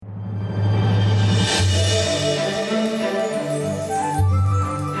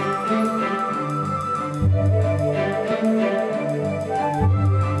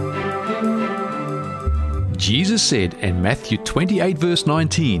Jesus said in Matthew 28 verse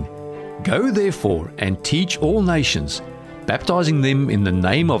 19, "Go therefore and teach all nations, baptizing them in the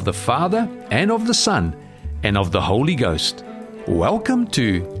name of the Father and of the Son and of the Holy Ghost." Welcome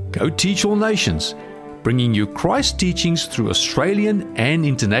to Go Teach All Nations, bringing you Christ teachings through Australian and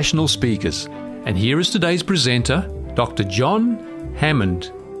international speakers. And here is today's presenter, Dr. John Hammond.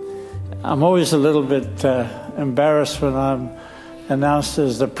 I'm always a little bit embarrassed when I'm announced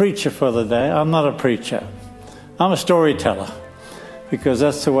as the preacher for the day. I'm not a preacher. I'm a storyteller, because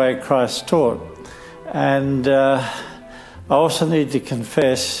that's the way Christ taught. And I also need to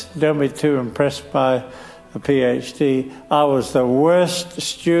confess, don't be too impressed by a PhD, I was the worst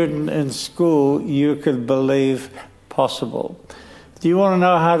student in school you could believe possible. Do you want to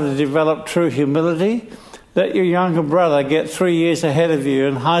know how to develop true humility? Let your younger brother get 3 years ahead of you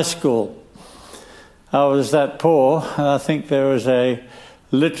in high school. I was that poor, and I think there is a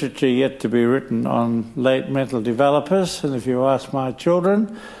literature yet to be written on late mental developers, and if you ask my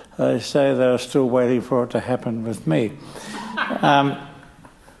children, they say they're still waiting for it to happen with me.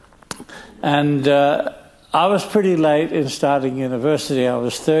 I was pretty late in starting university. I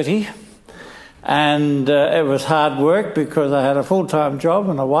was 30, and it was hard work because I had a full-time job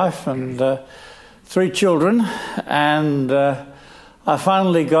and a wife and 3 children, and I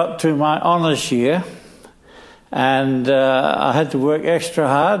finally got to my honours year, and I had to work extra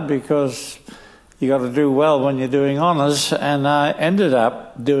hard because you got to do well when you're doing honours, and I ended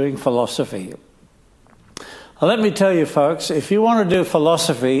up doing philosophy. Now, let me tell you, folks, if you want to do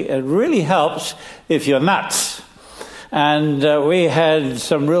philosophy, it really helps if you're nuts. And we had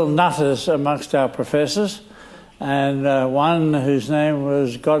some real nutters amongst our professors, and one whose name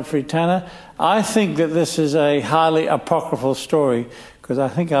was Godfrey Tanner. I think that this is a highly apocryphal story, because I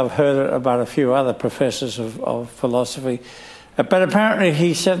think I've heard it about a few other professors of philosophy. But apparently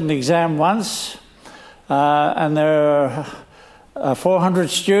he set an exam once, and there were 400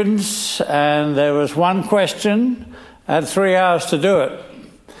 students, and there was one question. I had 3 hours to do it.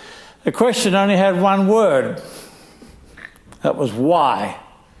 The question only had one word. That was why.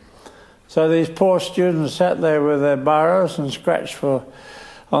 So these poor students sat there with their biros and scratched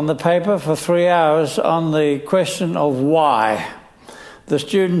on the paper for 3 hours on the question of why. The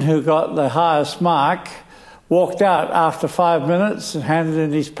student who got the highest mark walked out after 5 minutes and handed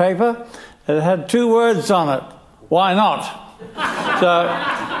in his paper. It had 2 words on it. Why not? So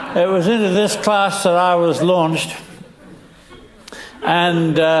it was into this class that I was launched.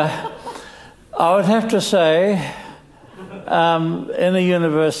 And I would have to say, in a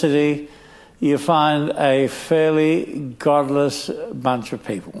university, you find a fairly godless bunch of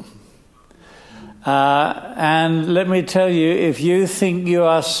people. And let me tell you, if you think you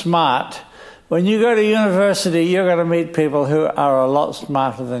are smart, when you go to university, you're going to meet people who are a lot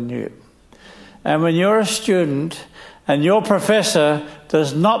smarter than you. And when you're a student and your professor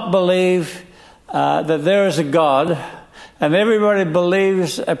does not believe that there is a God, and everybody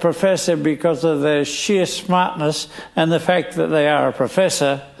believes a professor because of their sheer smartness and the fact that they are a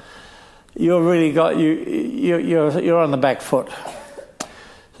professor, you're on the back foot.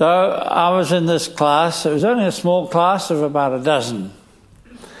 So I was in this class. It was only a small class of about a dozen.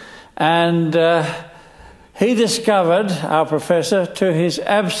 And he discovered, our professor, to his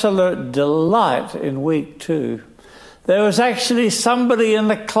absolute delight in week 2, there was actually somebody in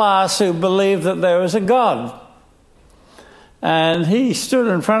the class who believed that there was a God. And he stood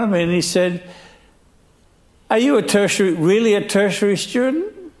in front of me and he said, "Are you really a tertiary student?"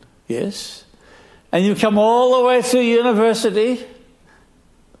 "Yes." "And you come all the way through university?"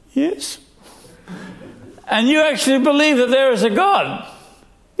 "Yes." "And you actually believe that there is a God?"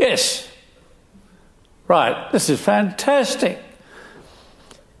 "Yes." "Right, this is fantastic."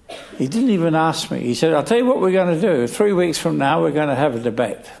 He didn't even ask me. He said, "I'll tell you what we're going to do. 3 weeks from now, we're going to have a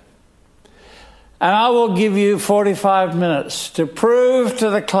debate. And I will give you 45 minutes to prove to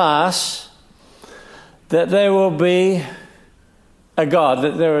the class that there will be a God,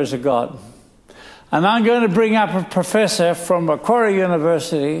 that there is a God. And I'm going to bring up a professor from Macquarie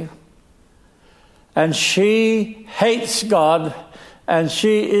University, and she hates God, and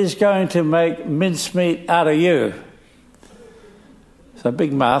she is going to make mincemeat out of you." So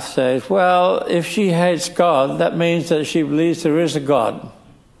Big Mouth says, "Well, if she hates God, that means that she believes there is a God."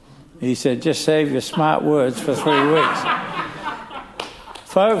 He said, "Just save your smart words for 3 weeks."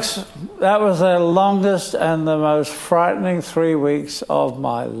 Folks, that was the longest and the most frightening 3 weeks of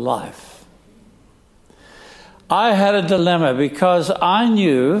my life. I had a dilemma because I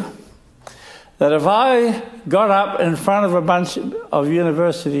knew that if I got up in front of a bunch of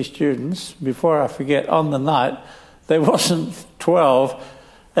university students, before I forget, on the night, there wasn't 12,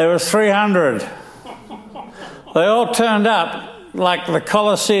 there was 300. They all turned up like the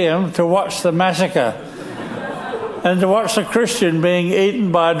Colosseum to watch the massacre and to watch a Christian being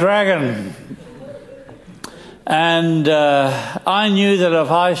eaten by a dragon. And I knew that if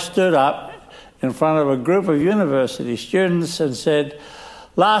I stood up in front of a group of university students and said,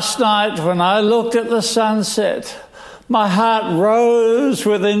 "Last night when I looked at the sunset, my heart rose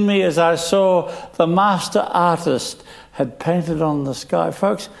within me as I saw the master artist had painted on the sky,"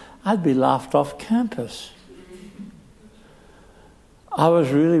 folks, I'd be laughed off campus. I was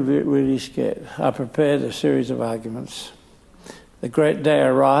really, really scared. I prepared a series of arguments. The great day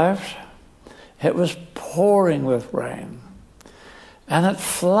arrived. It was pouring with rain, and it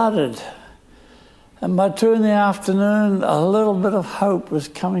flooded. And by 2 p.m, a little bit of hope was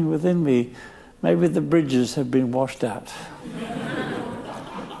coming within me. Maybe the bridges had been washed out.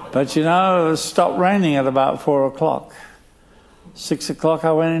 But it stopped raining at about 4 o'clock. 6 o'clock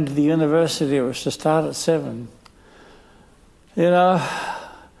I went into the university. It was to start at 7. Have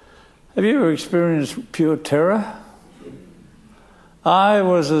you ever experienced pure terror? I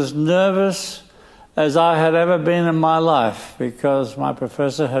was as nervous as I had ever been in my life because my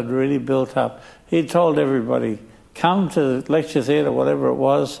professor had really built up. He told everybody, come to the lecture theatre, whatever it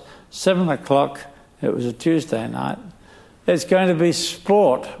was, 7 o'clock. It was a Tuesday night. It's going to be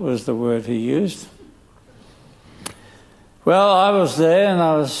sport, was the word he used. Well, I was there and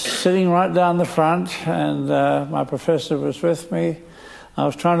I was sitting right down the front and my professor was with me. I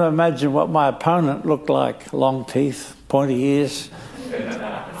was trying to imagine what my opponent looked like. Long teeth, pointy ears,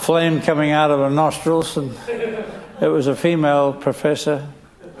 flame coming out of her nostrils, and it was a female professor.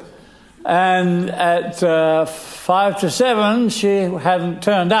 And at 5 to 7, she hadn't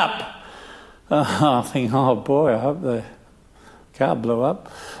turned up. I think, oh boy, I hope the car blew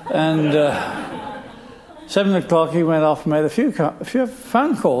up. And 7 o'clock, he went off and made a few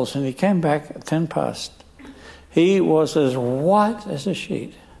phone calls, and he came back at 10 past. He was as white as a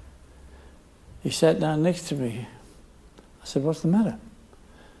sheet. He sat down next to me. I said, "What's the matter?"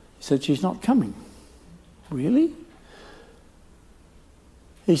 He said, "She's not coming." "Really?"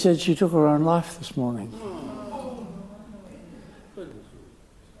 He said, "She took her own life this morning."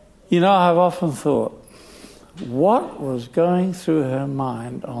 I've often thought, what was going through her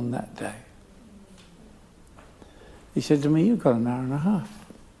mind on that day? He said to me, "You've got an hour and a half."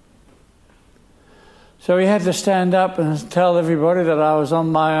 So he had to stand up and tell everybody that I was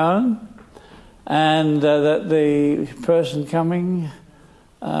on my own and that the person coming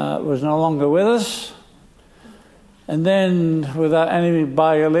was no longer with us. And then, without any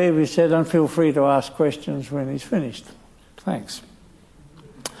by your leave, he said, "Don't feel free to ask questions when he's finished." Thanks.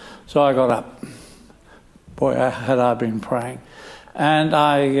 So I got up. Boy, had I been praying. And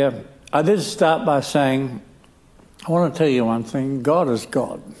I did start by saying, I want to tell you one thing. God is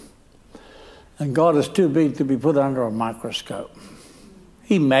God. And God is too big to be put under a microscope.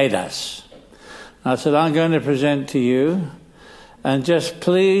 He made us. And I said, I'm going to present to you, and just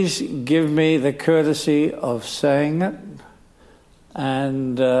please give me the courtesy of saying it.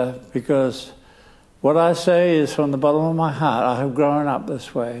 And because what I say is from the bottom of my heart. I have grown up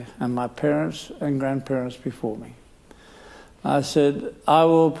this way, and my parents and grandparents before me. I said, I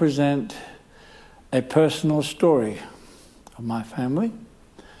will present a personal story of my family,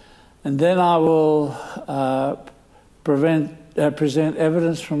 and then I will present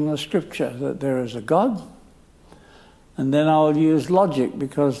evidence from the Scripture that there is a God, and then I'll use logic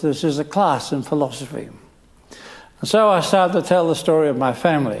because this is a class in philosophy. And so I started to tell the story of my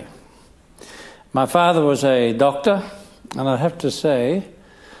family. My father was a doctor, and I have to say,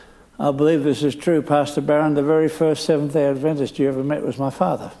 I believe this is true, Pastor Barron, the very first Seventh-day Adventist you ever met was my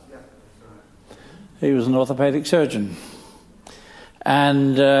father. He was an orthopedic surgeon.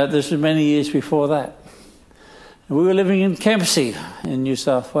 And this was many years before that. And we were living in Kempsey in New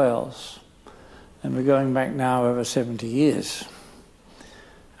South Wales. And we're going back now over 70 years.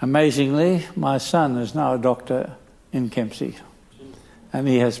 Amazingly, my son is now a doctor in Kempsey. And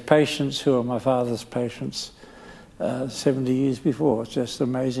he has patients who are my father's patients 70 years before. It's just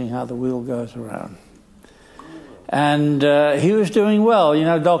amazing how the wheel goes around. And he was doing well. You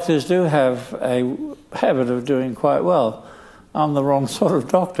know, doctors do have a habit of doing quite well. I'm the wrong sort of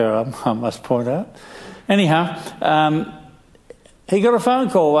doctor, I must point out. Anyhow, he got a phone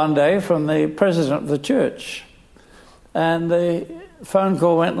call one day from the president of the church. And the phone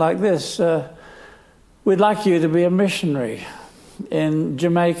call went like this. We'd like you to be a missionary in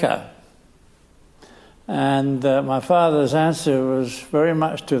Jamaica. And my father's answer was very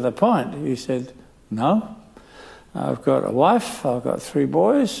much to the point. He said, no, I've got a wife, I've got 3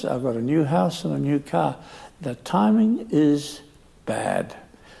 boys, I've got a new house and a new car. The timing is bad.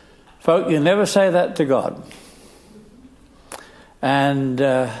 Folk, you never say that to God. And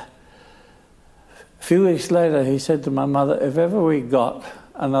a few weeks later, he said to my mother, if ever we got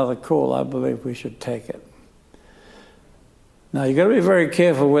another call, I believe we should take it. Now, you've got to be very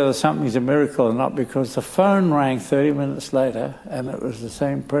careful whether something's a miracle or not, because the phone rang 30 minutes later, and it was the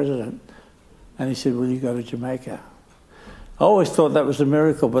same president. And he said, will you go to Jamaica? I always thought that was a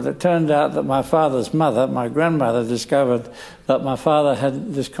miracle, but it turned out that my father's mother, my grandmother, discovered that my father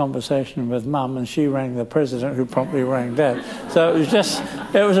had this conversation with Mum, and she rang the president, who promptly rang Dad. So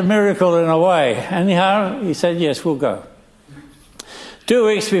it was a miracle in a way. Anyhow, he said, yes, we'll go. 2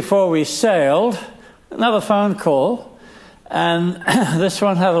 weeks before we sailed, another phone call. And this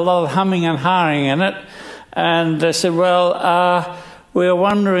one had a lot of humming and hawing in it. And they said, well, we're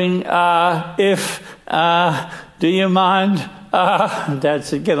wondering if, do you mind? And Dad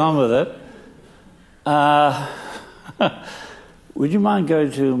said, get on with it. Would you mind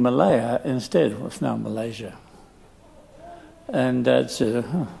going to Malaya instead? What's now Malaysia? And Dad said,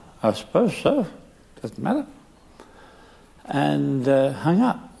 I suppose so. Doesn't matter. And hung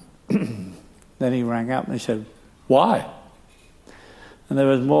up. Then he rang up and he said, why? And there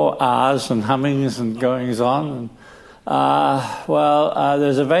was more ahs and hummings and goings on. And,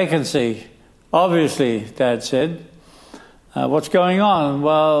 there's a vacancy, obviously, Dad said. What's going on?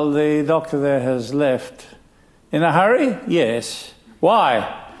 Well, the doctor there has left. In a hurry? Yes.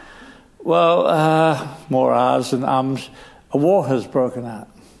 Why? Well, more ahs and ums. A war has broken out.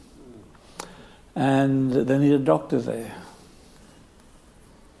 And they need a doctor there.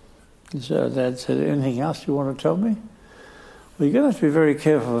 And so Dad said, anything else you want to tell me? Well, you're going to have to be very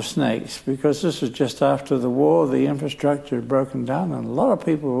careful of snakes, because this was just after the war. The infrastructure had broken down, and a lot of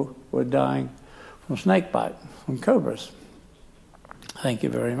people were dying from snake bite, from cobras. Thank you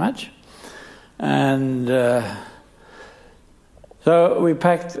very much. And so we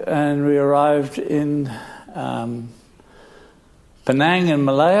packed and we arrived in Penang in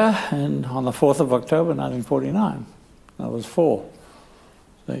Malaya on the 4th of October 1949. I was 4,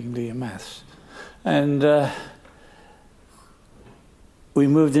 so you can do your maths. And we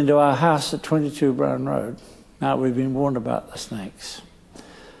moved into our house at 22 Brown Road. Now, we've been warned about the snakes.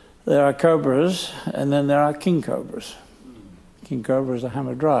 There are cobras, and then there are king cobras. King cobra is a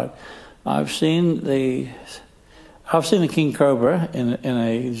hamadryad. I've seen a king cobra in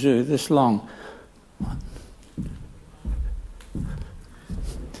a zoo this long.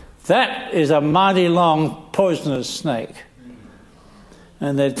 That is a mighty long, poisonous snake.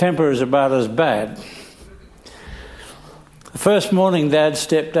 And their temper is about as bad. The first morning Dad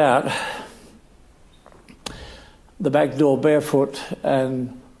stepped out the back door barefoot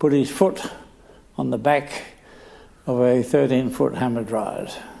and put his foot on the back of a 13-foot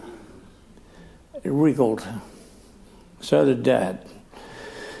hamadryad. It wriggled. So did Dad.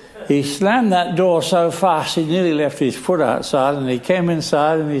 He slammed that door so fast he nearly left his foot outside, and he came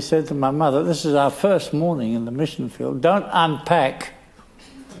inside and he said to my mother, this is our first morning in the mission field. Don't unpack.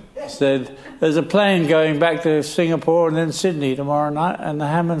 He said, there's a plane going back to Singapore and then Sydney tomorrow night, and the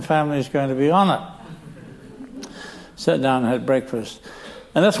Hammond family is going to be on it. Sat down and had breakfast.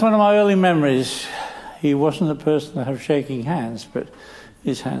 And that's one of my early memories. He wasn't a person to have shaking hands, but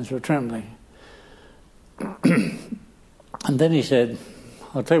his hands were trembling. And then he said,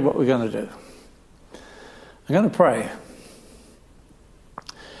 I'll tell you what we're going to do. I'm going to pray.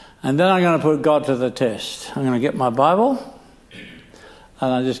 And then I'm going to put God to the test. I'm going to get my Bible,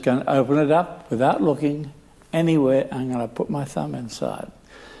 and I'm just going to open it up without looking anywhere. I'm going to put my thumb inside.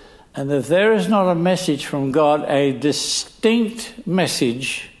 And if there is not a message from God, a distinct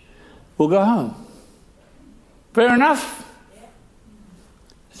message, we'll go home. Fair enough?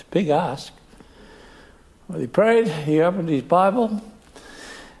 It's a big ask. Well, he prayed, he opened his Bible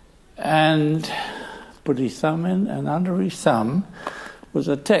and put his thumb in, and under his thumb was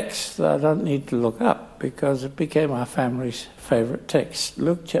a text that I don't need to look up because it became our family's favourite text.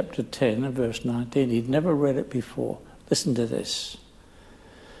 Luke chapter 10 and verse 19. He'd never read it before. Listen to this.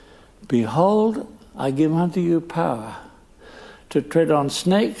 Behold, I give unto you power to tread on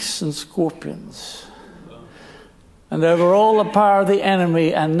snakes and scorpions, and over all the power of the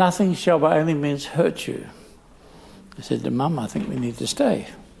enemy, and nothing shall by any means hurt you. I said to Mum, I think we need to stay.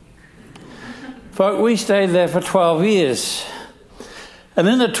 Folk, we stayed there for 12 years. And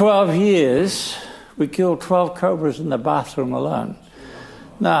in the 12 years, we killed 12 cobras in the bathroom alone.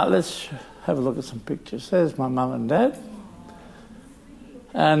 Now, let's have a look at some pictures. There's my mum and dad.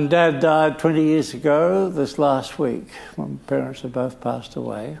 And Dad died 20 years ago this last week. My parents have both passed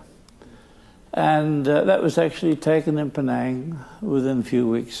away. And that was actually taken in Penang within a few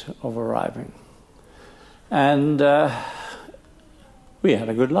weeks of arriving. And we had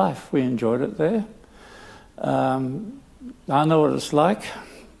a good life. We enjoyed it there. I know what it's like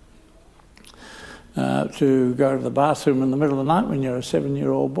to go to the bathroom in the middle of the night when you're a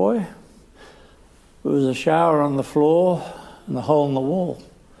 7-year-old boy. There was a shower on the floor and a hole in the wall,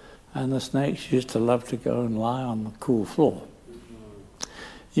 and the snakes used to love to go and lie on the cool floor.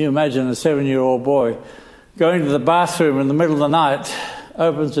 You imagine a 7-year-old boy going to the bathroom in the middle of the night,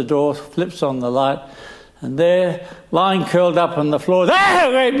 opens the door, flips on the light, and there, lying curled up on the floor, a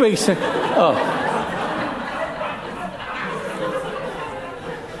great big snake. Oh.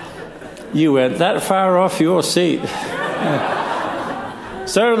 You went that far off your seat.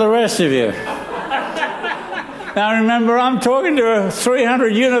 So do the rest of you. Now remember, I'm talking to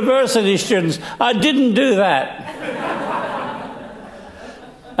 300 university students. I didn't do that.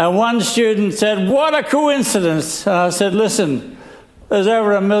 And one student said, "What a coincidence." And I said, "Listen, there's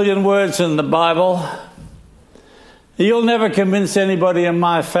over 1 million words in the Bible. You'll never convince anybody in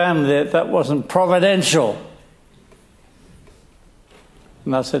my family that that wasn't providential."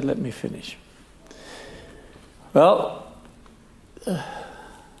 And I said, "Let me finish." Well, I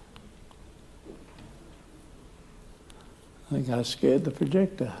think I scared the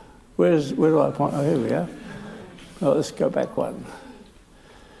projector. Where do I point? Oh, here we are. Oh, let's go back one.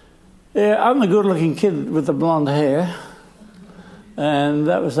 Yeah, I'm the good-looking kid with the blonde hair, and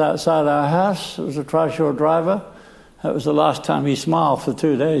that was outside our house. It was a Trishaw driver. That was the last time he smiled for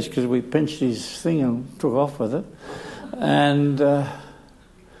 2 days because we pinched his thing and took off with it. And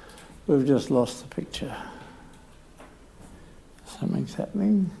we've just lost the picture. Something's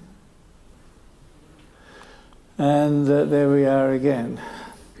happening. And there we are again.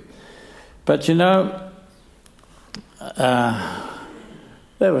 But you know,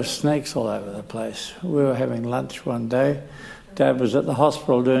 there were snakes all over the place. We were having lunch one day. Dad was at the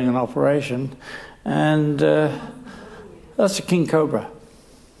hospital doing an operation, and that's a king cobra.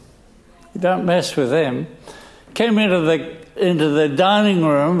 You don't mess with them. Came into the dining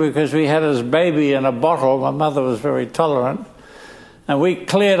room because we had his baby in a bottle. My mother was very tolerant. And we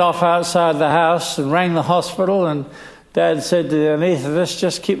cleared off outside the house and rang the hospital, and Dad said to the anaesthetist,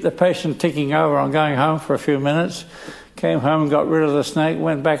 "Just keep the patient ticking over. I'm going home for a few minutes." Came home, got rid of the snake,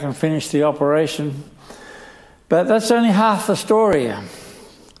 went back and finished the operation. But that's only half the story.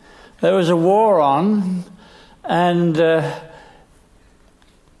 There was a war on, and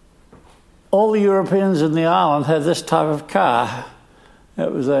all the Europeans in the island had this type of car.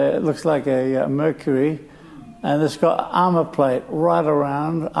 It looks like a Mercury, and it's got armour plate right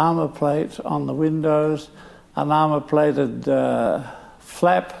around, armour plate on the windows, an armour-plated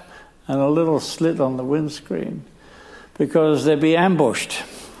flap, and a little slit on the windscreen, because they'd be ambushed.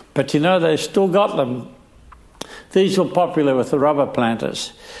 But you know, they still got them. These were popular with the rubber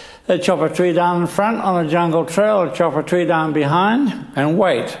planters. They'd chop a tree down in front on a jungle trail, or chop a tree down behind, and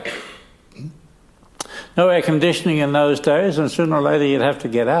wait. No air conditioning in those days, and sooner or later you'd have to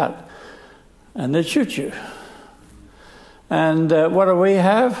get out, and they'd shoot you. And what do we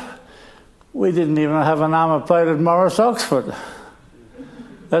have? We didn't even have an armour-plated Morris Oxford.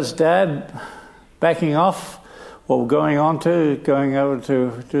 That's Dad backing off, or going over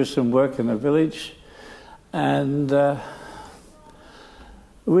to do some work in the village. And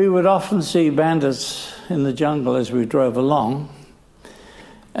we would often see bandits in the jungle as we drove along.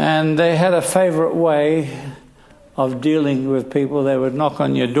 And they had a favourite way of dealing with people. They would knock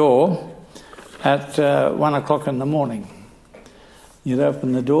on your door at 1 o'clock in the morning. You'd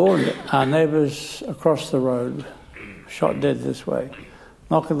open the door, and our neighbours across the road shot dead this way.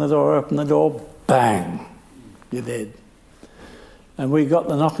 Knock on the door, open the door, bang, you're dead. And we got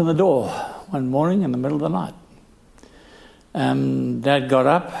the knock on the door one morning in the middle of the night. Dad got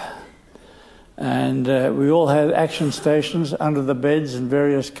up, and we all had action stations under the beds and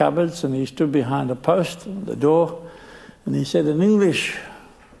various cupboards, and he stood behind a post at the door, and he said in English,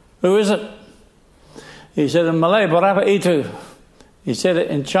 "Who is it?" He said in Malay, "Berapa itu?" He said it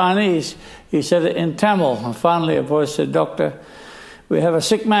in Chinese, he said it in Tamil, and finally a voice said, "Doctor, we have a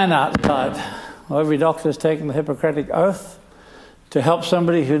sick man outside." Well, every doctor's taken the Hippocratic Oath to help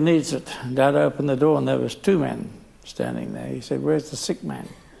somebody who needs it. And Dad opened the door, and there was 2 men standing there. He said, "Where's the sick man?"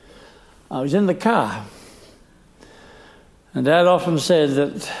 I was in the car. And Dad often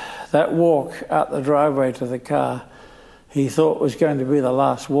said that walk out the driveway to the car, he thought was going to be the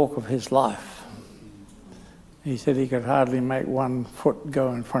last walk of his life. He said he could hardly make one foot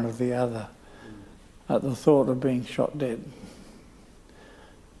go in front of the other at the thought of being shot dead.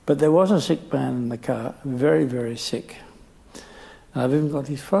 But there was a sick man in the car, very, very sick. And I've even got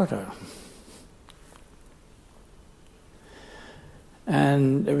his photo.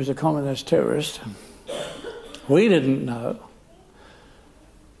 And it was a communist terrorist. We didn't know.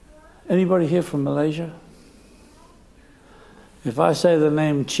 Anybody here from Malaysia? If I say the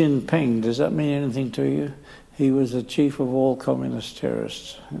name Chin Peng, does that mean anything to you? He was the chief of all communist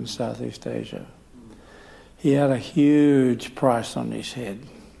terrorists in Southeast Asia. He had a huge price on his head.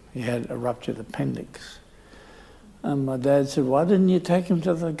 He had a ruptured appendix. And my dad said, why didn't you take him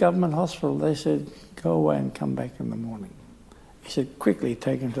to the government hospital? They said, go away and come back in the morning. He said, quickly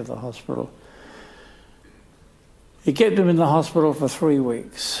take him to the hospital. He kept him in the hospital for 3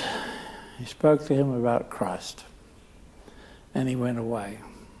 weeks. He spoke to him about Christ. And he went away.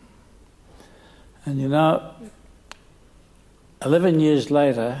 And 11 years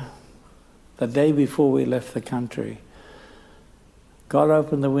later, the day before we left the country, God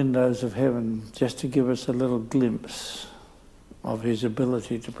opened the windows of heaven just to give us a little glimpse of his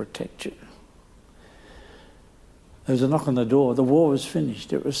ability to protect you. There was a knock on the door. The war was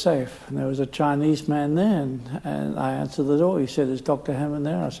finished. It was safe. And there was a Chinese man there, and I answered the door. He said, is Dr. Hammond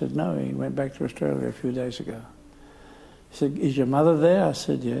there? I said, no, he went back to Australia a few days ago. He said, is your mother there? I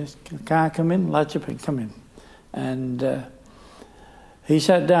said, yes. Can I come in? Lachapin, come in. And he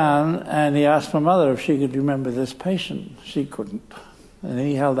sat down and he asked my mother if she could remember this patient. She couldn't. And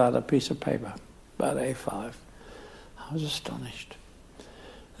he held out a piece of paper, about A5. I was astonished.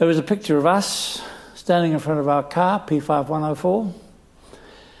 There was a picture of us standing in front of our car, P5104,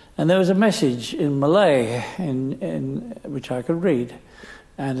 and there was a message in Malay, in which I could read,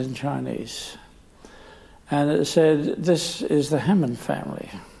 and in Chinese. And it said, this is the Hammond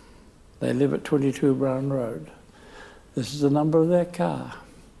family. They live at 22 Brown Road. This is the number of their car.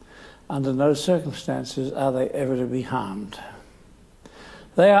 Under no circumstances are they ever to be harmed.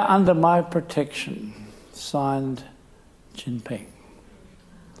 They are under my protection. Signed, Chin Peng.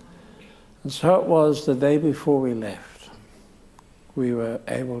 And so it was the day before we left. We were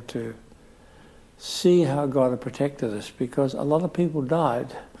able to see how God had protected us, because a lot of people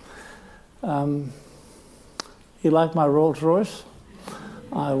died. You like my Rolls Royce?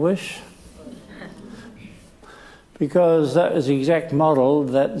 I wish. Because that was the exact model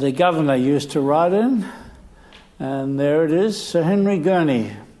that the governor used to ride in. And there it is, Sir Henry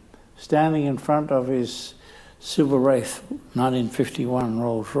Gurney, standing in front of his Silver Wraith 1951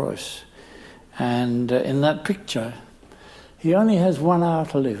 Rolls Royce. And in that picture, he only has 1 hour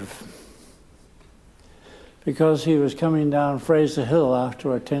to live, because he was coming down Fraser Hill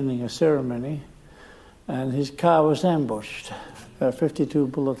after attending a ceremony, and his car was ambushed. There are 52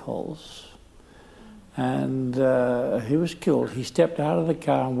 bullet holes. And he was killed. He stepped out of the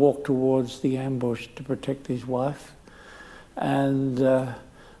car and walked towards the ambush to protect his wife. And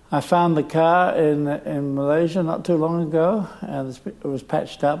I found the car in Malaysia not too long ago, and it was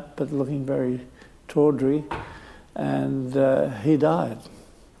patched up but looking very tawdry, and he died.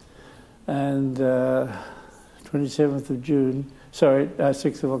 And 6th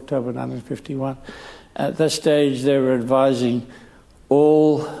of October 1951. At that stage they were advising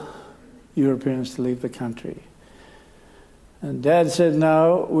all Europeans to leave the country. And Dad said,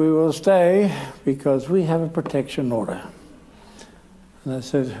 no, we will stay because we have a protection order. And I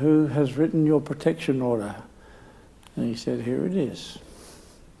said, who has written your protection order? And he said, here it is.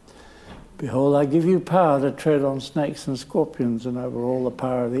 Behold, I give you power to tread on snakes and scorpions and over all the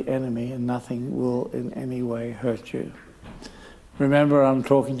power of the enemy, and nothing will in any way hurt you. Remember, I'm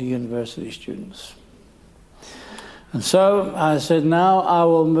talking to university students. And so I said, now I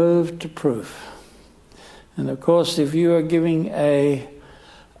will move to proof. And of course, if you are giving a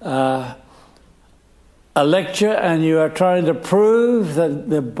lecture and you are trying to prove that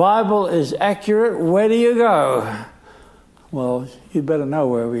the Bible is accurate, where do you go? Well, you better know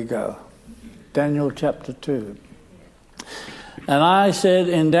where we go. Daniel chapter 2. And I said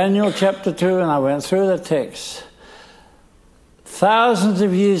in Daniel chapter 2, and I went through the text, thousands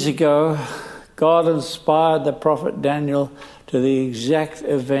of years ago, God inspired the prophet Daniel to the exact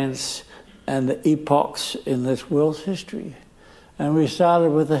events and the epochs in this world's history. And we started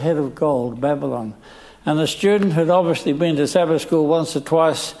with the head of gold, Babylon. And the student who'd obviously been to Sabbath school once or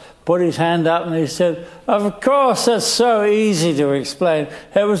twice put his hand up and he said, of course, that's so easy to explain.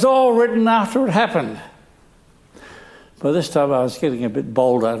 It was all written after it happened. But this time I was getting a bit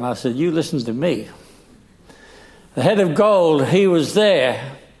bolder, and I said, you listen to me. The head of gold, he was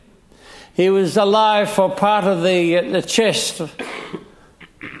there. He was alive for part of the chest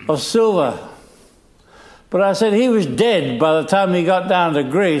of silver. But I said he was dead by the time he got down to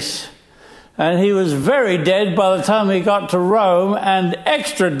Greece. And he was very dead by the time he got to Rome, and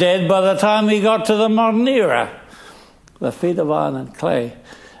extra dead by the time he got to the modern era. The feet of iron and clay.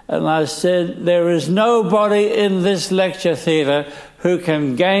 And I said, there is nobody in this lecture theatre who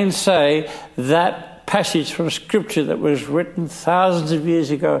can gainsay that passage from Scripture that was written thousands of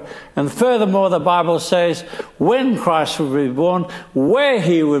years ago. And furthermore, the Bible says when Christ would be born, where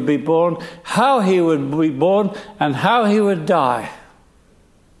he would be born, how he would be born, and how he would die.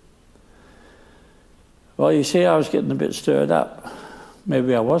 Well, you see, I was getting a bit stirred up.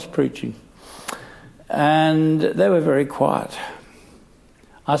 Maybe I was preaching. And they were very quiet.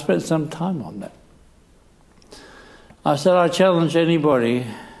 I spent some time on that. I said, I challenge anybody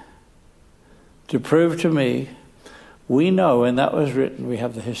to prove to me, we know when that was written, we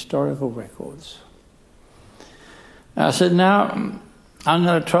have the historical records. And I said, now, I'm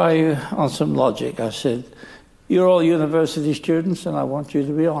going to try you on some logic. I said, you're all university students and I want you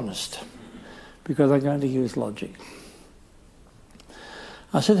to be honest, because I'm going to use logic.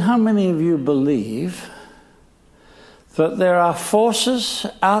 I said, how many of you believe that there are forces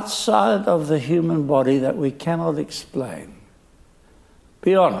outside of the human body that we cannot explain?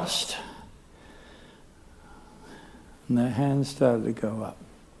 Be honest. And their hands started to go up.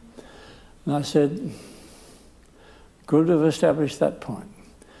 And I said, good to have established that point.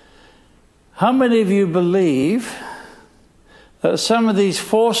 How many of you believe that some of these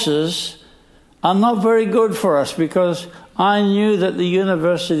forces are not very good for us? Because I knew that the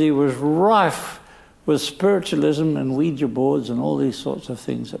university was rife with spiritualism and Ouija boards and all these sorts of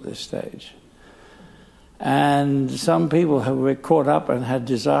things at this stage. And some people were caught up and had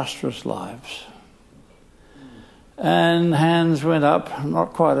disastrous lives. And hands went up,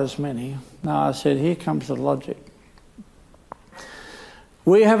 not quite as many. Now I said, here comes the logic.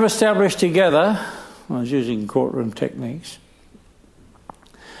 We have established together, I was using courtroom techniques,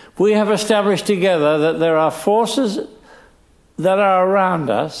 we have established together that there are forces that are around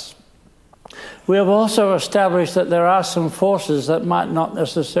us. We have also established that there are some forces that might not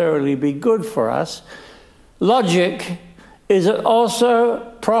necessarily be good for us. Logic, is it also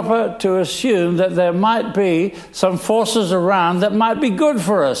proper to assume that there might be some forces around that might be good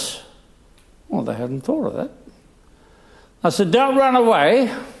for us? Well, they hadn't thought of that. I said, don't run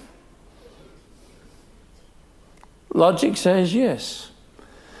away. Logic says yes.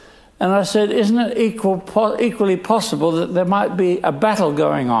 And I said, isn't it equally possible that there might be a battle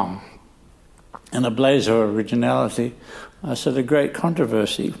going on? In a blaze of originality, I said, a great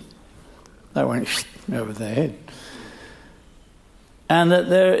controversy. That went over their head. And that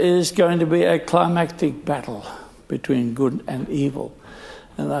there is going to be a climactic battle between good and evil.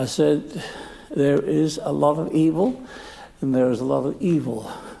 And I said, there is a lot of evil, and there is a lot of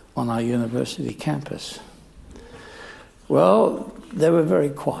evil on our university campus. Well, they were very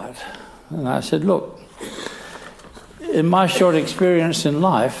quiet. And I said, look, in my short experience in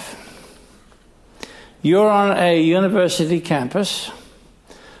life, you're on a university campus.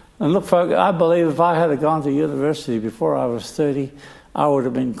 And look, folks, I believe if I had gone to university before I was 30, I would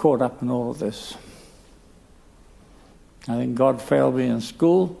have been caught up in all of this. I think God failed me in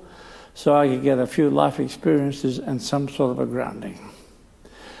school so I could get a few life experiences and some sort of a grounding.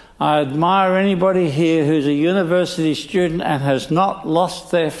 I admire anybody here who's a university student and has not lost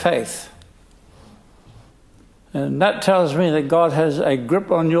their faith. And that tells me that God has a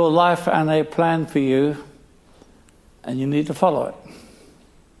grip on your life and a plan for you, and you need to follow it.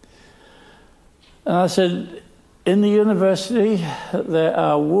 And I said, in the university, there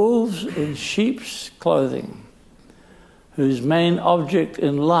are wolves in sheep's clothing, whose main object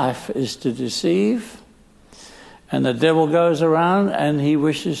in life is to deceive, and the devil goes around and he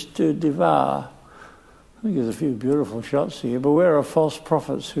wishes to devour. I think there's a few beautiful shots here. Beware of false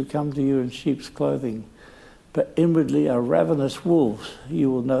prophets who come to you in sheep's clothing, but inwardly are ravenous wolves.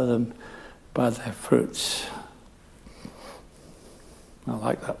 You will know them by their fruits. I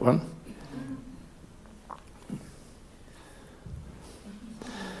like that one.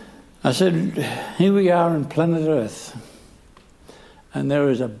 I said, here we are on planet Earth, and there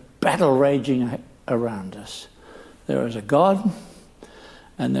is a battle raging around us. There is a God,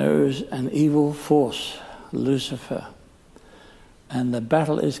 and there is an evil force, Lucifer, and the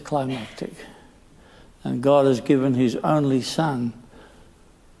battle is climactic. And God has given his only Son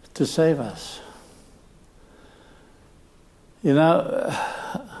to save us. You know,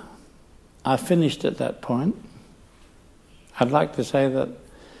 I finished at that point. I'd like to say that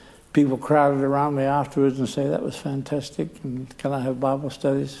people crowded around me afterwards and say, that was fantastic, and can I have Bible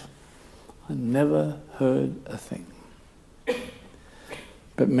studies? I never heard a thing.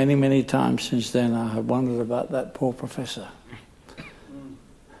 But many, many times since then I have wondered about that poor professor.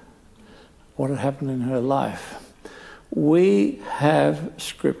 What had happened in her life? We have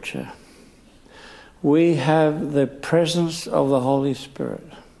Scripture. We have the presence of the Holy Spirit.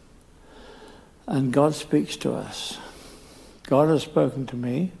 And God speaks to us. God has spoken to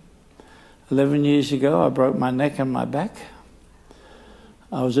me. 11 years ago, I broke my neck and my back.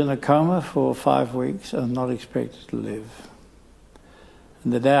 I was in a coma for 5 weeks and not expected to live.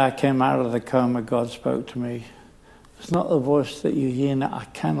 And the day I came out of the coma, God spoke to me. It's not the voice that you hear now. I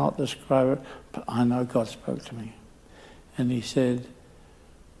cannot describe it, but I know God spoke to me. And he said,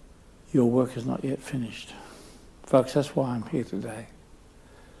 your work is not yet finished. Folks, that's why I'm here today.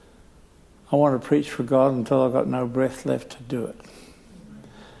 I want to preach for God until I've got no breath left to do it.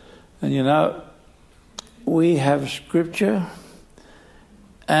 And you know, we have scripture,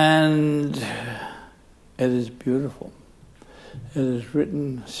 and it is beautiful. It is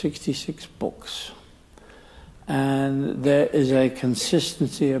written 66 books. And there is a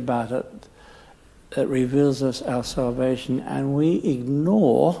consistency about it that reveals us our salvation, and we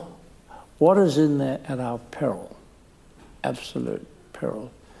ignore what is in there at our peril, absolute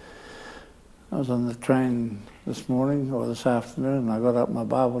peril. I was on the train this morning or this afternoon, and I got out my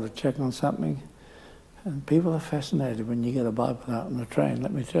Bible to check on something, and people are fascinated when you get a Bible out on the train,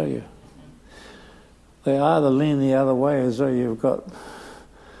 let me tell you. They either lean the other way as though you've got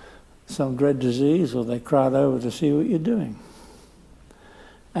some dread disease, or they crowd over to see what you're doing.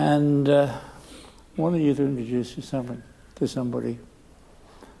 And I wanted you to introduce you to somebody.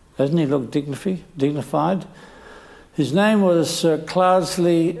 Doesn't he look dignified? His name was Sir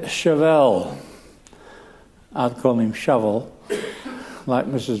Cloudesley Shovel. I'd call him Shovel, like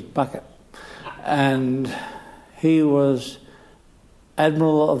Mrs. Bucket. And he was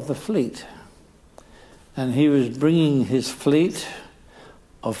Admiral of the Fleet. And he was bringing his fleet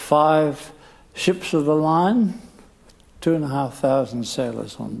of 5 ships of the line, 2,500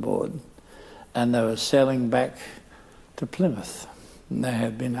 sailors on board. And they were sailing back to Plymouth. And they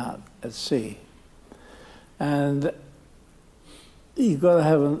had been out at sea. And you've got to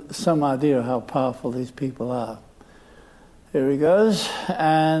have some idea of how powerful these people are. Here he goes,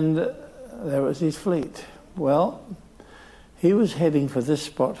 and there was his fleet. Well, he was heading for this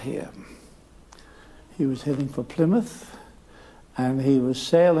spot here. He was heading for Plymouth, and he was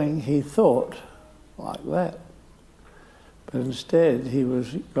sailing, he thought, like that. But instead, he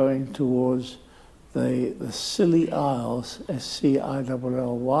was going towards the Scilly Isles, Scilly,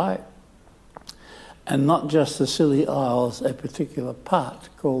 and not just the Scilly Isles, a particular part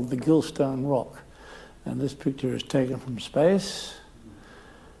called the Gilstone Rock. And this picture is taken from space,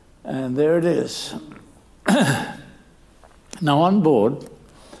 and there it is. Now on board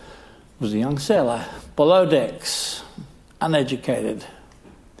was a young sailor, below decks, uneducated.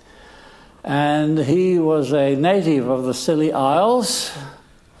 And he was a native of the Scilly Isles.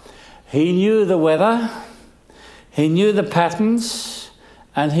 He knew the weather, he knew the patterns,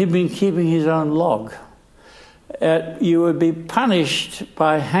 and he'd been keeping his own log. You would be punished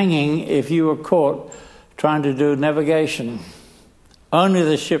by hanging if you were caught trying to do navigation. Only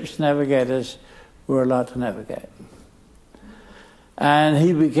the ship's navigators were allowed to navigate. And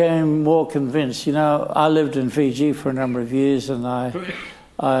he became more convinced. You know, I lived in Fiji for a number of years, and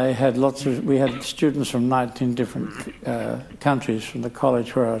we had students from 19 different countries from the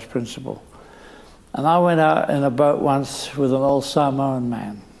college where I was principal. And I went out in a boat once with an old Samoan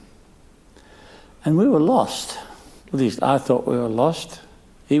man. And we were lost. At least I thought we were lost.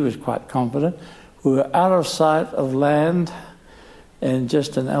 He was quite confident. We were out of sight of land in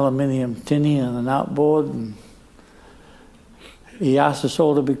just an aluminium tinny and an outboard. And he asked us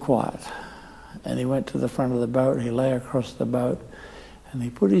all to be quiet. And he went to the front of the boat. He lay across the boat. And he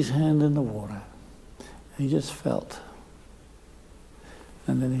put his hand in the water. And he just felt.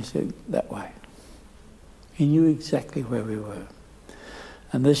 And then he said, that way. He knew exactly where we were.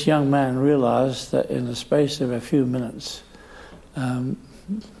 And this young man realized that in the space of a few minutes,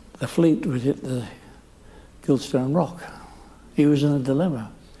 the fleet would hit the Gilstone Rock. He was in a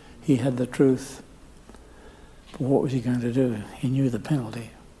dilemma. He had the truth. But what was he going to do? He knew the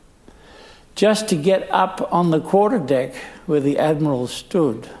penalty. Just to get up on the quarterdeck where the Admiral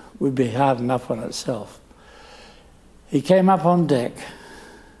stood would be hard enough on itself. He came up on deck,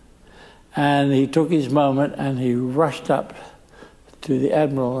 and he took his moment and he rushed up to the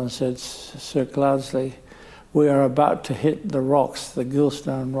Admiral and said, Sir Cloudesley, we are about to hit the rocks, the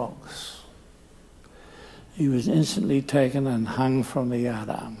Gilstone Rocks. He was instantly taken and hung from the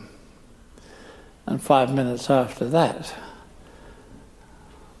yardarm. And 5 minutes after that,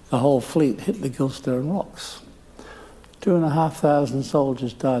 the whole fleet hit the Gilstone Rocks. 2,500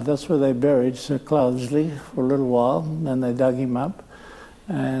 soldiers died. That's where they buried Sir Cloudesley for a little while, and then they dug him up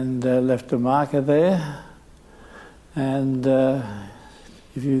and left a marker there. And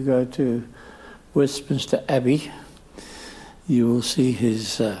if you go to Westminster Abbey, you will see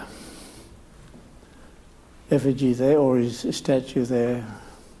his effigy there, or his statue there,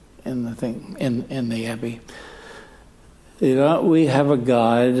 in the thing in the Abbey. You know, we have a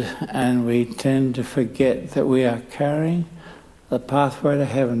guide, and we tend to forget that we are carrying the pathway to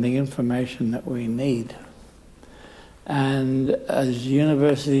heaven, the information that we need. And as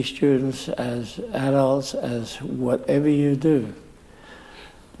university students, as adults, as whatever you do,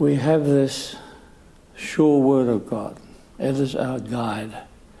 we have this sure word of God. It is our guide.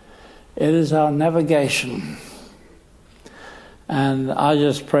 It is our navigation. And I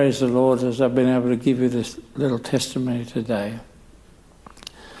just praise the Lord as I've been able to give you this little testimony today.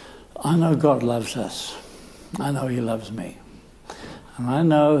 I know God loves us. I know He loves me. And I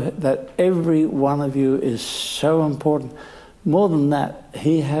know that every one of you is so important. More than that,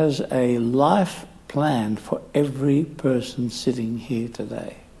 He has a life plan for every person sitting here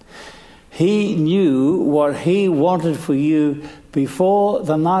today. He knew what He wanted for you before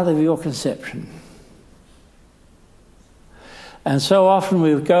the night of your conception. And so often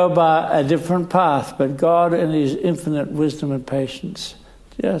we go by a different path, but God in His infinite wisdom and patience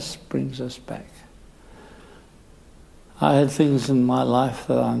just brings us back. I had things in my life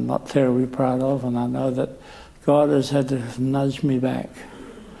that I'm not terribly proud of, and I know that God has had to nudge me back.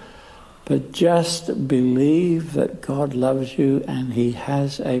 But just believe that God loves you and He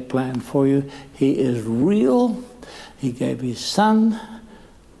has a plan for you. He is real. He gave His Son.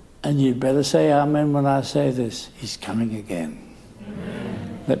 And you'd better say amen when I say this. He's coming again.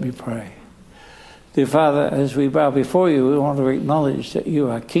 Amen. Let me pray. Dear Father, as we bow before you, we want to acknowledge that you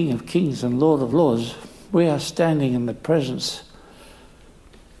are King of Kings and Lord of Lords. We are standing in the presence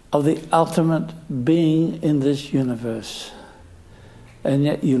of the ultimate being in this universe. And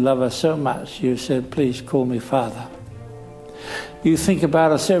yet you love us so much, you said, please call me Father. You think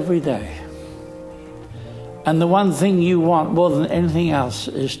about us every day. And the one thing you want more than anything else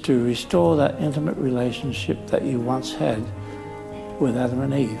is to restore that intimate relationship that you once had with Adam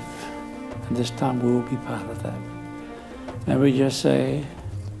and Eve. And this time we will be part of that. And we just say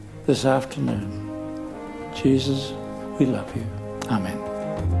this afternoon, Jesus, we love you. Amen.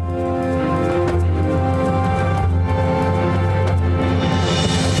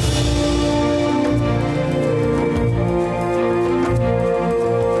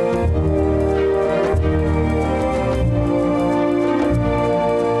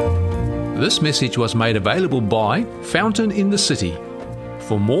 This message was made available by Fountain in the City.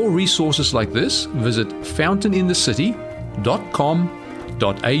 For more resources like this, visit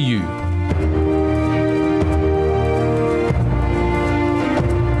fountaininthecity.com.au.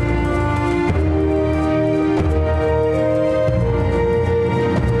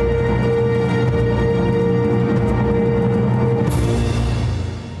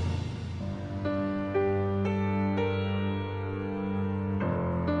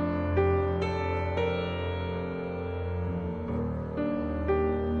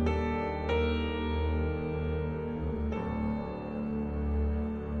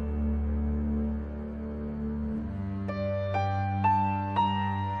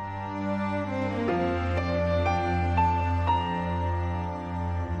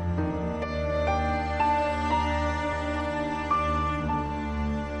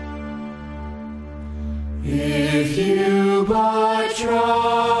 If you but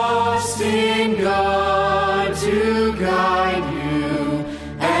trust in God to guide you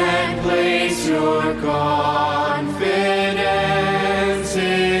and place your confidence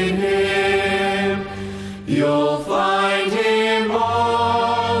in Him, you'll find Him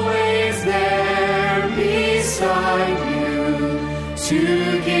always there beside you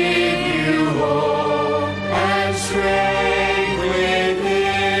to give you hope and strength.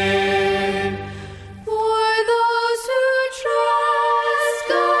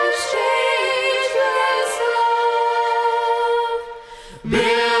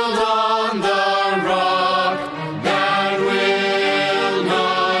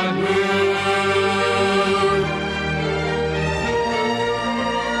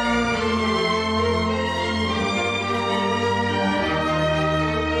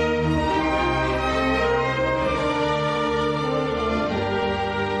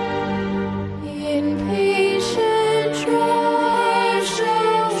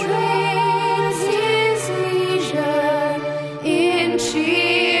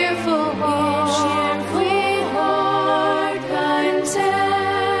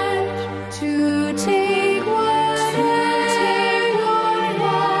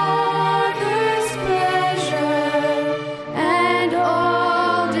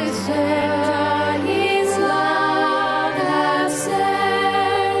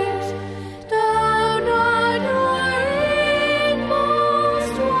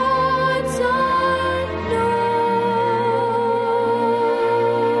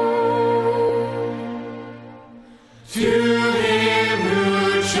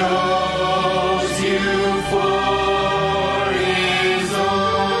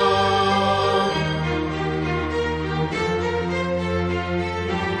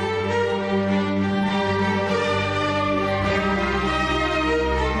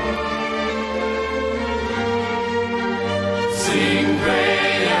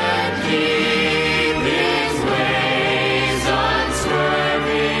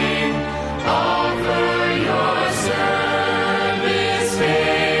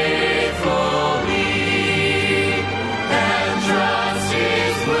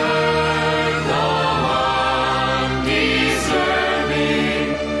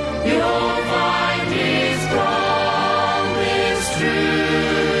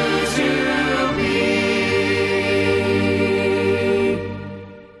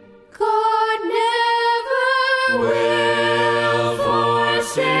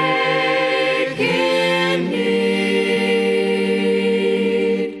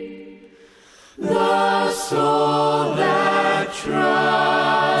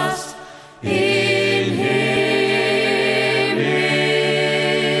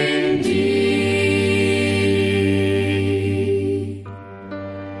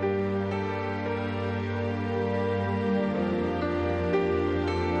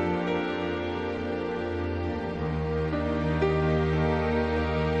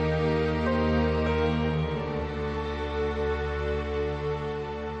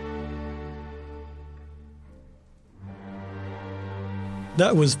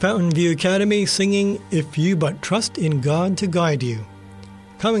 That was Fountain View Academy singing If You But Trust in God to Guide You.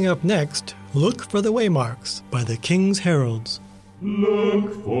 Coming up next, Look for the Waymarks by the King's Heralds.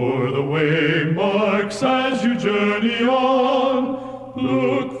 Look for the waymarks as you journey on.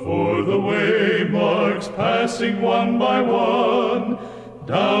 Look for the waymarks passing one by one,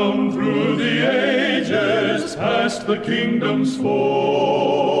 down through the ages, past the kingdoms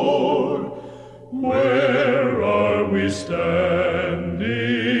four. Where are we standing?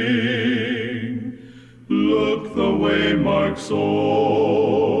 Look the waymarks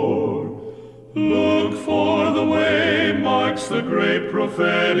o'er. Look for the waymarks, the great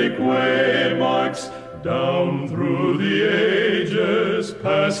prophetic waymarks, down through the ages,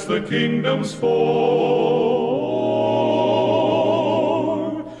 past the kingdoms four.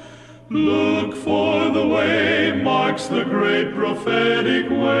 Look for the waymarks, the great prophetic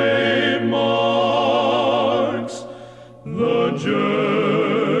waymarks. The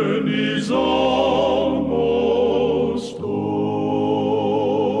journey's almost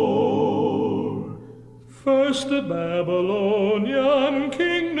o'er. First the Babylonian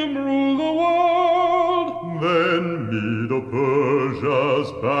kingdom ruled the world, then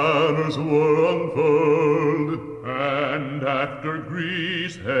Medo-Persia's banners were unfurled, and after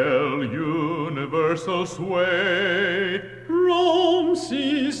Greece held universal sway, Rome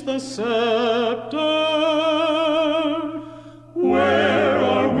seized the scepter. Where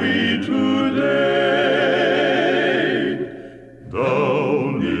are we today?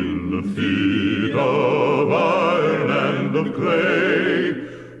 Down in the feet of iron and of clay,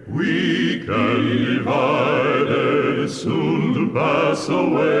 weak and divided, soon to pass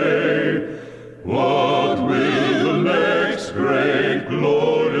away. What will the next great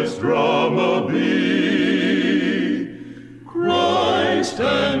glorious drama be? Christ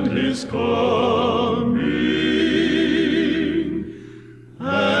and his coming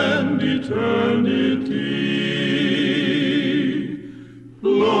and eternity.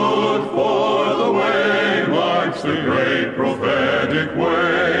 Look for the waymarks, the great prophetic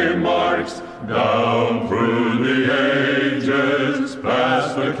waymarks, down through the ages,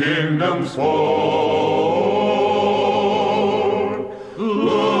 past the kingdoms four.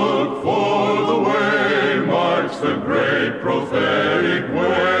 Look for the waymarks, the great prophetic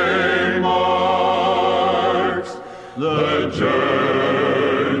waymarks. The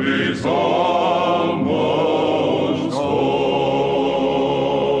journey's almost o'er.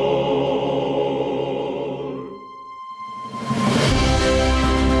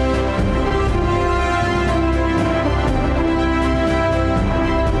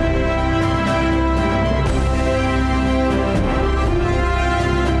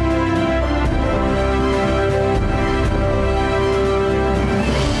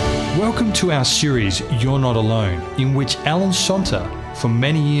 Welcome to our series, You're Not Alone, in which Alan Sonta, for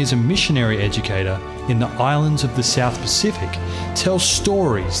many years a missionary educator in the islands of the South Pacific, tells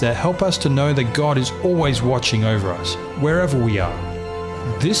stories that help us to know that God is always watching over us, wherever we are.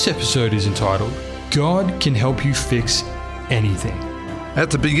 This episode is entitled, God Can Help You Fix Anything. At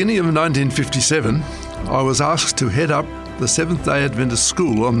the beginning of 1957, I was asked to head up the Seventh-day Adventist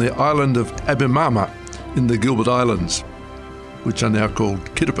school on the island of Abemama in the Gilbert Islands, which are now called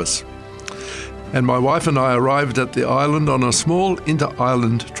Kiribati. And my wife and I arrived at the island on a small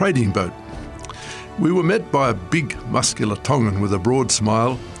inter-island trading boat. We were met by a big, muscular Tongan with a broad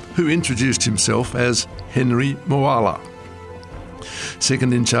smile who introduced himself as Henry Moala,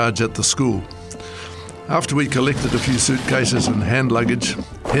 second in charge at the school. After we collected a few suitcases and hand luggage,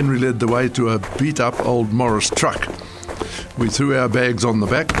 Henry led the way to a beat-up old Morris truck. We threw our bags on the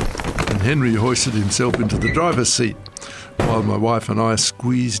back, and Henry hoisted himself into the driver's seat, while my wife and I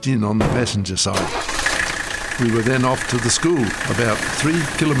squeezed in on the passenger side. We were then off to the school, about 3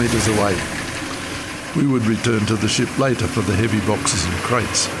 kilometres away. We would return to the ship later for the heavy boxes and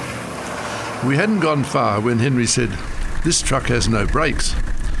crates. We hadn't gone far when Henry said, "This truck has no brakes.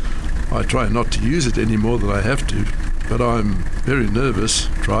 I try not to use it any more than I have to, but I'm very nervous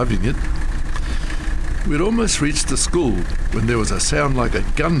driving it." We'd almost reached the school when there was a sound like a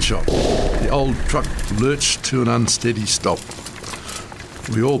gunshot. The old truck lurched to an unsteady stop.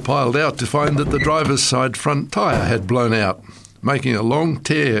 We all piled out to find that the driver's side front tyre had blown out, making a long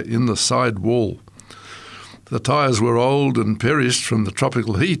tear in the side wall. The tyres were old and perished from the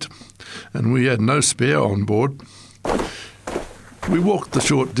tropical heat, and we had no spare on board. We walked the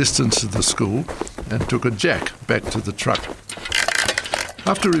short distance to the school and took a jack back to the truck.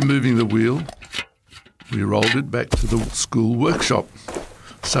 After removing the wheel, we rolled it back to the school workshop,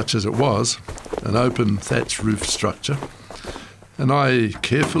 such as it was, an open thatch roof structure, and I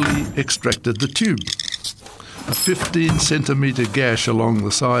carefully extracted the tube. A 15-centimetre gash along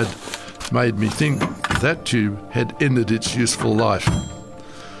the side made me think that tube had ended its useful life.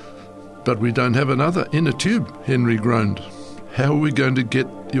 "But we don't have another inner tube," Henry groaned. "How are we going to get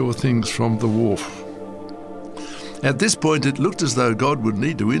your things from the wharf?" At this point, it looked as though God would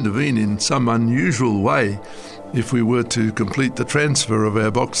need to intervene in some unusual way if we were to complete the transfer of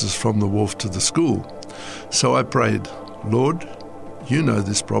our boxes from the wharf to the school. So I prayed, "Lord, you know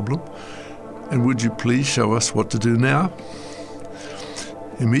this problem, and would you please show us what to do now?"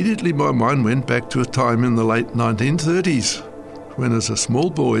 Immediately my mind went back to a time in the late 1930s, when as a small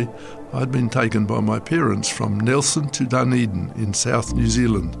boy I'd been taken by my parents from Nelson to Dunedin in South New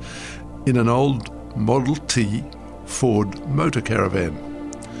Zealand in an old Model T Ford motor caravan.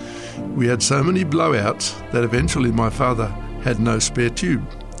 We had so many blowouts that eventually my father had no spare tube,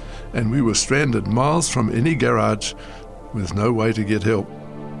 and we were stranded miles from any garage with no way to get help.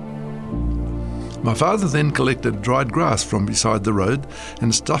 My father then collected dried grass from beside the road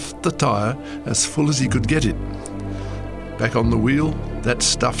and stuffed the tyre as full as he could get it. Back on the wheel, that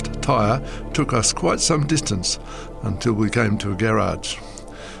stuffed tyre took us quite some distance until we came to a garage.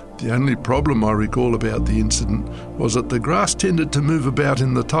 The only problem I recall about the incident was that the grass tended to move about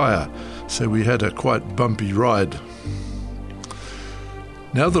in the tyre, so we had a quite bumpy ride.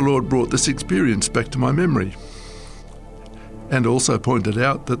 Now the Lord brought this experience back to my memory, and also pointed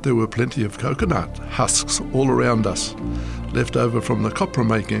out that there were plenty of coconut husks all around us, left over from the copra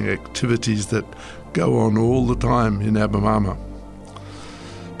making activities that go on all the time in Abemama.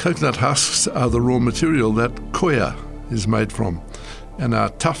 Coconut husks are the raw material that koia is made from, and are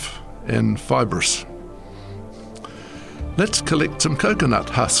tough and fibrous. "Let's collect some coconut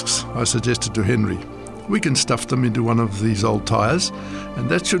husks," I suggested to Henry. "We can stuff them into one of these old tyres, and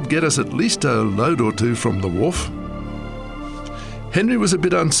that should get us at least a load or two from the wharf." Henry was a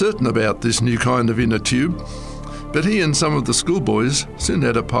bit uncertain about this new kind of inner tube, but he and some of the schoolboys soon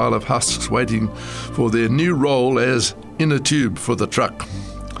had a pile of husks waiting for their new role as inner tube for the truck.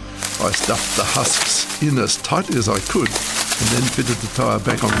 I stuffed the husks in as tight as I could and then fitted the tyre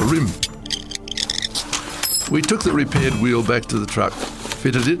back on the rim. We took the repaired wheel back to the truck,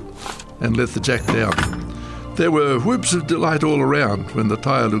 fitted it, and let the jack down. There were whoops of delight all around when the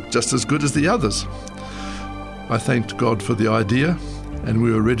tyre looked just as good as the others. I thanked God for the idea, and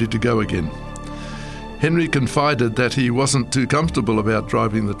we were ready to go again. Henry confided that he wasn't too comfortable about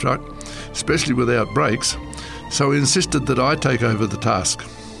driving the truck, especially without brakes, so he insisted that I take over the task.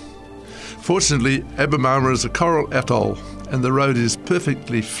 Fortunately, Abemama is a coral atoll, and the road is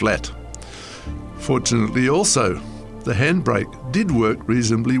perfectly flat. Fortunately also, the handbrake did work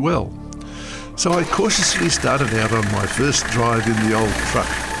reasonably well. So I cautiously started out on my first drive in the old truck.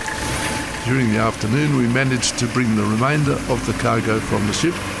 During the afternoon we managed to bring the remainder of the cargo from the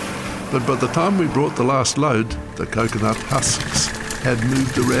ship, but by the time we brought the last load, the coconut husks had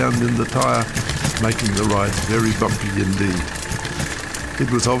moved around in the tyre, making the ride very bumpy indeed.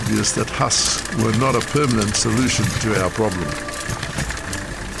 It was obvious that husks were not a permanent solution to our problem.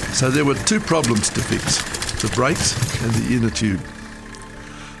 So there were two problems to fix, the brakes and the inner tube.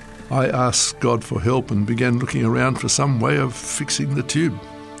 I asked God for help and began looking around for some way of fixing the tube.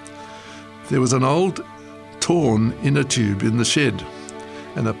 There was an old, torn inner tube in the shed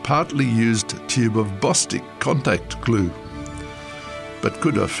and a partly used tube of Bostik contact glue. But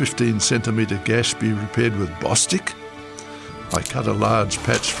could a 15-centimetre gash be repaired with Bostik? I cut a large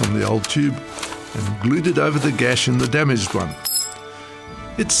patch from the old tube and glued it over the gash in the damaged one.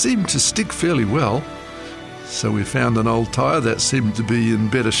 It seemed to stick fairly well, so we found an old tyre that seemed to be in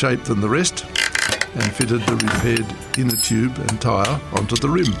better shape than the rest and fitted the repaired inner tube and tyre onto the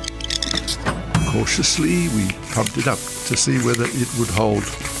rim. Cautiously we pumped it up to see whether it would hold.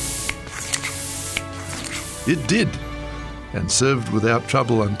 It did, and served without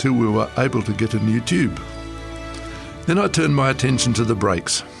trouble until we were able to get a new tube. Then I turned my attention to the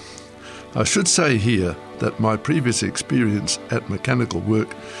brakes. I should say here that my previous experience at mechanical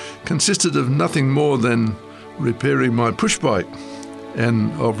work consisted of nothing more than repairing my push bike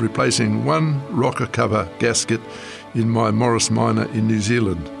and of replacing one rocker cover gasket in my Morris Minor in New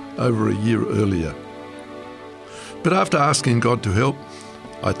Zealand over a year earlier. But after asking God to help,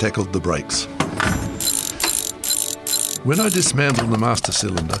 I tackled the brakes. When I dismantled the master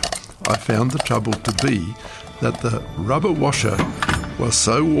cylinder, I found the trouble to be that the rubber washer was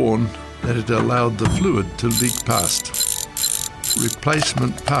so worn that it allowed the fluid to leak past.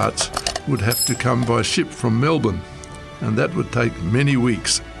 Replacement parts would have to come by ship from Melbourne, and that would take many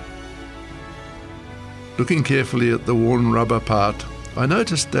weeks. Looking carefully at the worn rubber part, I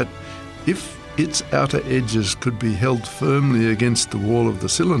noticed that if its outer edges could be held firmly against the wall of the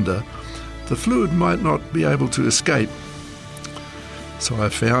cylinder, the fluid might not be able to escape. So I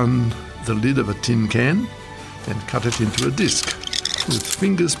found the lid of a tin can and cut it into a disc, with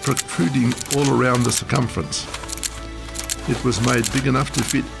fingers protruding all around the circumference. It was made big enough to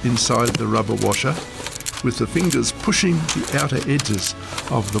fit inside the rubber washer, with the fingers pushing the outer edges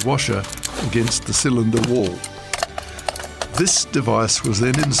of the washer against the cylinder wall. This device was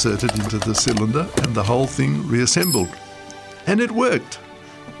then inserted into the cylinder and the whole thing reassembled. And it worked.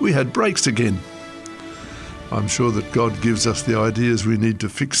 We had brakes again. I'm sure that God gives us the ideas we need to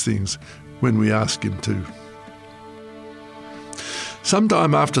fix things when we ask Him to.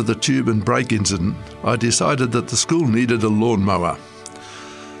 Sometime after the tube and brake incident, I decided that the school needed a lawnmower.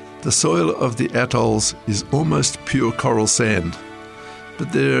 The soil of the atolls is almost pure coral sand,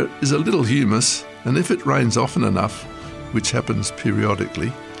 but there is a little humus, and if it rains often enough, which happens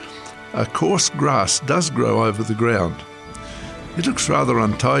periodically, a coarse grass does grow over the ground. It looks rather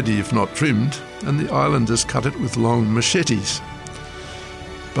untidy if not trimmed, and the islanders cut it with long machetes.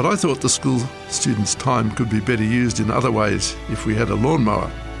 But I thought the school students' time could be better used in other ways if we had a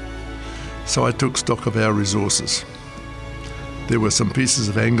lawnmower. So I took stock of our resources. There were some pieces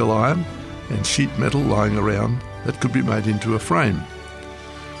of angle iron and sheet metal lying around that could be made into a frame.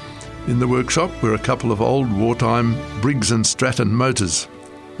 In the workshop were a couple of old wartime Briggs & Stratton motors,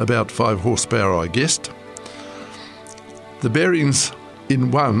 about 5 horsepower I guessed. The bearings in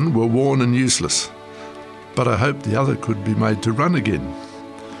one were worn and useless, but I hoped the other could be made to run again.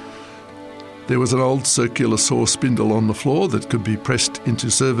 There was an old circular saw spindle on the floor that could be pressed into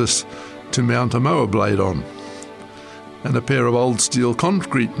service to mount a mower blade on, and a pair of old steel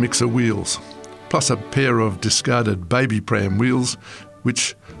concrete mixer wheels, plus a pair of discarded baby pram wheels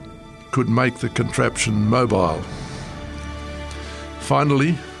which could make the contraption mobile.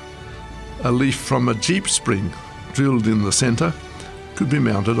 Finally, a leaf from a Jeep spring drilled in the centre could be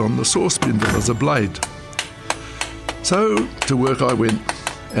mounted on the saw spindle as a blade. So to work I went,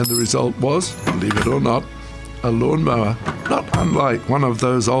 and the result was, believe it or not, a lawnmower not unlike one of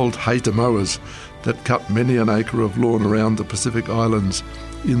those old Hayter mowers that cut many an acre of lawn around the Pacific Islands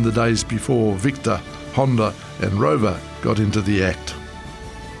in the days before Victor, Honda and Rover got into the act.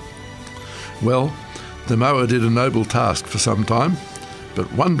 Well, the mower did a noble task for some time, but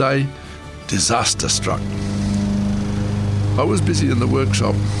one day disaster struck. I was busy in the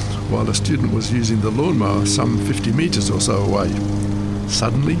workshop while a student was using the lawnmower some 50 metres or so away.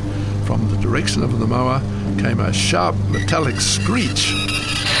 Suddenly, from the direction of the mower came a sharp metallic screech.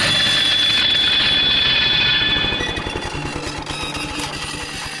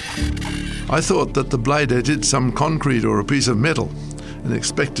 I thought that the blade had hit some concrete or a piece of metal and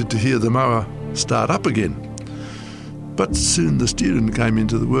expected to hear the mower start up again. But soon the student came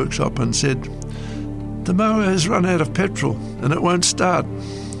into the workshop and said, "The mower has run out of petrol and it won't start."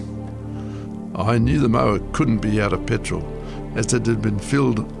 I knew the mower couldn't be out of petrol, as it had been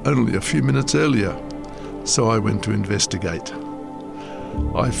filled only a few minutes earlier, so I went to investigate.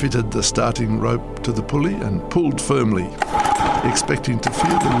 I fitted the starting rope to the pulley and pulled firmly, expecting to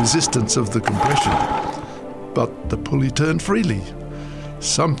feel the resistance of the compression. But the pulley turned freely.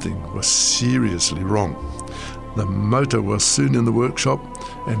 Something was seriously wrong. The motor was soon in the workshop,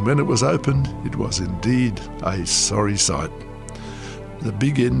 and when it was opened, it was indeed a sorry sight. The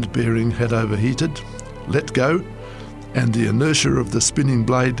big end bearing had overheated, let go, and the inertia of the spinning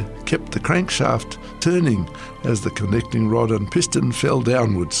blade kept the crankshaft turning as the connecting rod and piston fell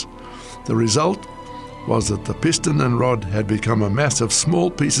downwards. The result was that the piston and rod had become a mass of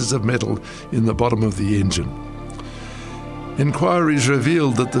small pieces of metal in the bottom of the engine. Inquiries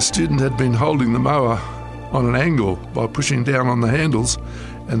revealed that the student had been holding the mower on an angle by pushing down on the handles,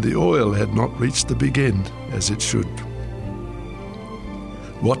 and the oil had not reached the big end as it should.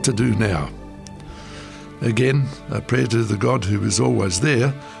 What to do now? Again, a prayer to the God who is always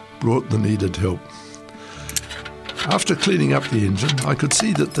there brought the needed help. After cleaning up the engine, I could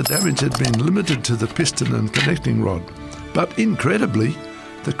see that the damage had been limited to the piston and connecting rod, but incredibly,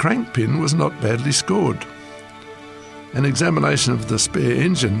 the crank pin was not badly scored. An examination of the spare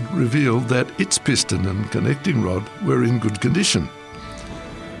engine revealed that its piston and connecting rod were in good condition,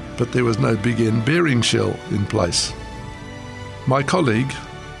 but there was no big end bearing shell in place. My colleague,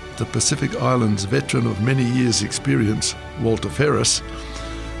 the Pacific Islands veteran of many years' experience, Walter Ferris,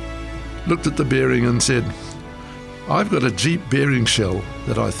 looked at the bearing and said, "I've got a Jeep bearing shell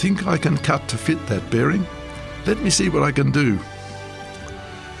that I think I can cut to fit that bearing. Let me see what I can do."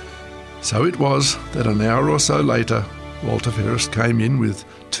 So it was that an hour or so later, Walter Ferris came in with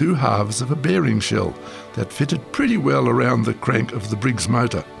 2 halves of a bearing shell that fitted pretty well around the crank of the Briggs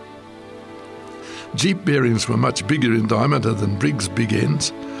motor. Jeep bearings were much bigger in diameter than Briggs big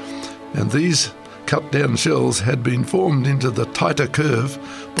ends, and these cut-down shells had been formed into the tighter curve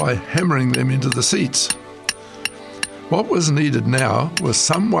by hammering them into the seats. What was needed now was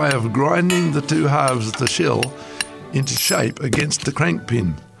some way of grinding the two halves of the shell into shape against the crank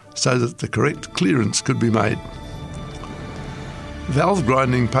pin so that the correct clearance could be made. Valve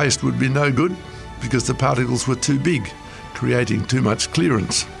grinding paste would be no good because the particles were too big, creating too much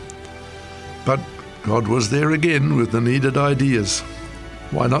clearance. But God was there again with the needed ideas.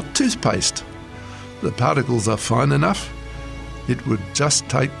 Why not toothpaste? The particles are fine enough. It would just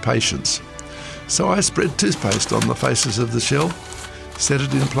take patience. So I spread toothpaste on the faces of the shell, set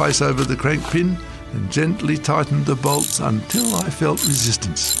it in place over the crank pin, and gently tightened the bolts until I felt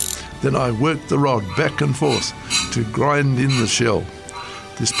resistance. Then I worked the rod back and forth to grind in the shell.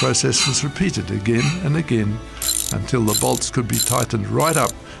 This process was repeated again and again until the bolts could be tightened right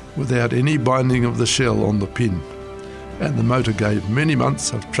up without any binding of the shell on the pin, and the motor gave many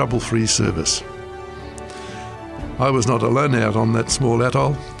months of trouble-free service. I was not alone out on that small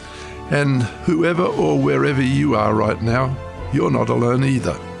atoll, and whoever or wherever you are right now, you're not alone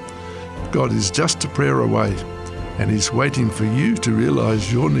either. God is just a prayer away, and He's waiting for you to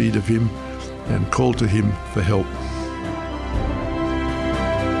realise your need of Him and call to Him for help.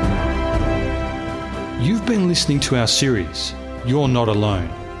 You've been listening to our series, You're Not Alone.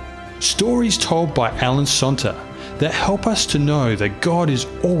 Stories told by Alan Sonter that help us to know that God is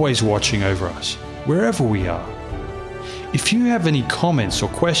always watching over us, wherever we are. If you have any comments or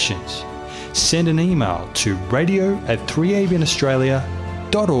questions, send an email to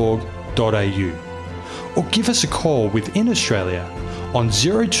radio@3abnaustralia.org.au or give us a call within Australia on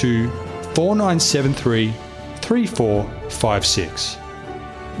 02 4973 3456.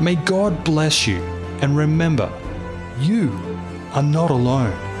 May God bless you, and remember, you are not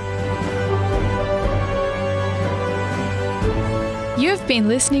alone. You have been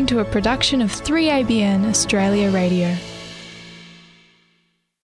listening to a production of 3ABN Australia Radio.